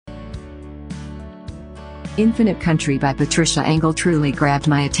Infinite Country by Patricia Engel truly grabbed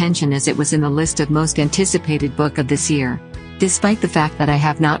my attention as it was in the list of most anticipated book of this year. Despite the fact that I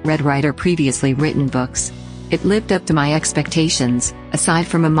have not read writer previously written books, it lived up to my expectations, aside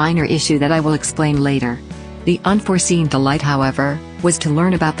from a minor issue that I will explain later. The unforeseen delight, however, was to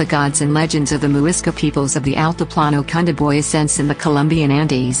learn about the gods and legends of the Muisca peoples of the Altiplano Cundiboyacense in the Colombian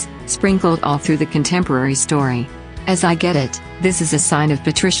Andes, sprinkled all through the contemporary story. As I get it, this is a sign of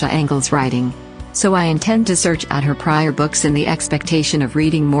Patricia Engel's writing. So I intend to search out her prior books in the expectation of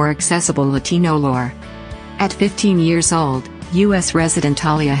reading more accessible Latino lore. At 15 years old, U.S. resident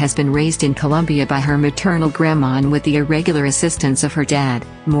Talia has been raised in Colombia by her maternal grandma and with the irregular assistance of her dad,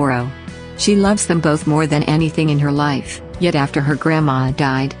 Moro. She loves them both more than anything in her life, yet after her grandma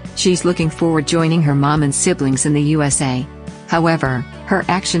died, she's looking forward joining her mom and siblings in the USA. However, her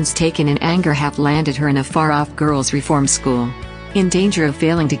actions taken in anger have landed her in a far-off girls' reform school, in danger of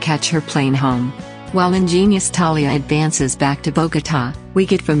failing to catch her plane home. While ingenious Talia advances back to Bogota, we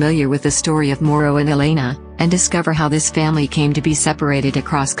get familiar with the story of Moro and Elena, and discover how this family came to be separated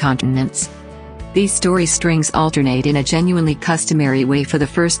across continents. These story strings alternate in a genuinely customary way for the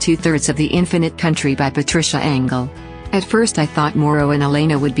first two-thirds of The Infinite Country by Patricia Engel. At first I thought Moro and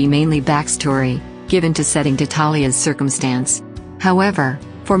Elena would be mainly backstory, given to setting to Talia's circumstance. However,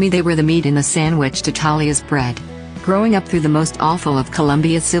 for me they were the meat in the sandwich to Talia's bread. Growing up through the most awful of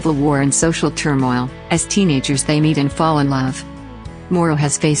Colombia's civil war and social turmoil, as teenagers they meet and fall in love. Moro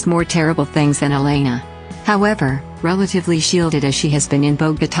has faced more terrible things than Elena. However, relatively shielded as she has been in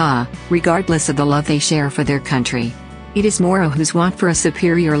Bogota, regardless of the love they share for their country. It is Moro whose want for a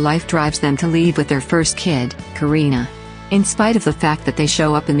superior life drives them to leave with their first kid, Karina. In spite of the fact that they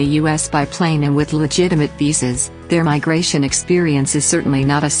show up in the US by plane and with legitimate visas, their migration experience is certainly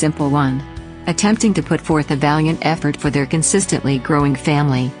not a simple one. Attempting to put forth a valiant effort for their consistently growing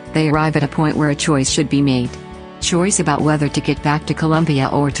family, they arrive at a point where a choice should be made. Choice about whether to get back to Colombia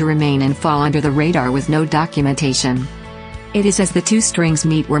or to remain and fall under the radar with no documentation. It is as the two strings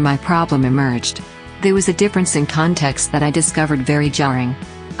meet where my problem emerged. There was a difference in context that I discovered very jarring.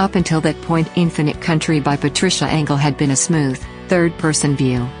 Up until that point, Infinite Country by Patricia Engel had been a smooth, third-person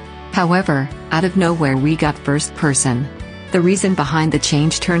view. However, out of nowhere we got first-person. The reason behind the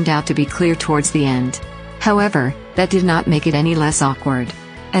change turned out to be clear towards the end. However, that did not make it any less awkward.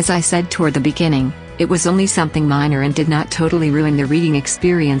 As I said toward the beginning, it was only something minor and did not totally ruin the reading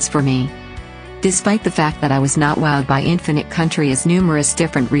experience for me. Despite the fact that I was not wowed by Infinite Country as numerous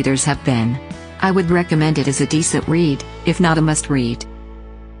different readers have been, I would recommend it as a decent read, if not a must-read.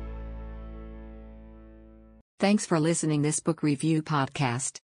 Thanks for listening this book review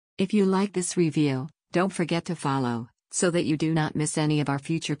podcast. If you like this review, don't forget to follow, so that you do not miss any of our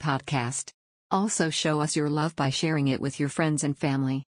future podcast. Also show us your love by sharing it with your friends and family.